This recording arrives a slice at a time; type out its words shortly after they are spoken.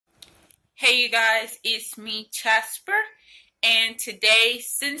Hey you guys, it's me, Jasper, and today,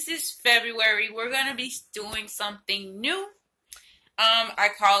 since it's February, we're going to be doing something new. I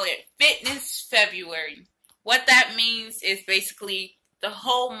call it Fitness February. What that means is basically the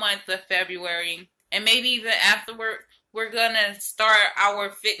whole month of February, and maybe even afterward, we're going to start our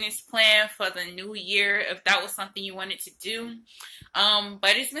fitness plan for the new year, if that was something you wanted to do.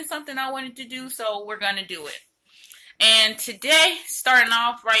 But it's been something I wanted to do, so we're going to do it. And today, starting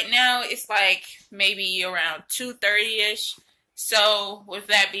off right now, it's like maybe around 2:30ish. So with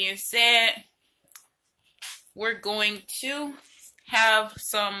that being said, we're going to have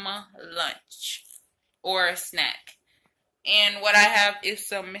some lunch or a snack. And what I have is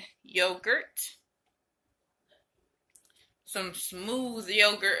some yogurt, some smooth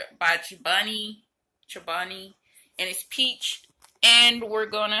yogurt by Chobani, and it's peach. And we're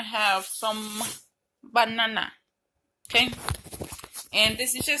gonna have some banana. Okay, and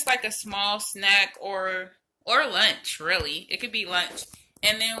this is just like a small snack or lunch, really. It could be lunch.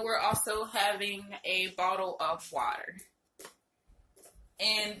 And then we're also having a bottle of water.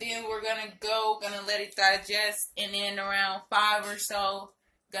 And then we're gonna let it digest, and then around 5 or so,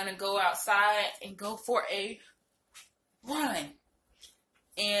 gonna go outside and go for a run.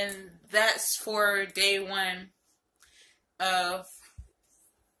 And that's for day one of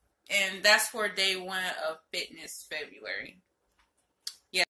Fitness February.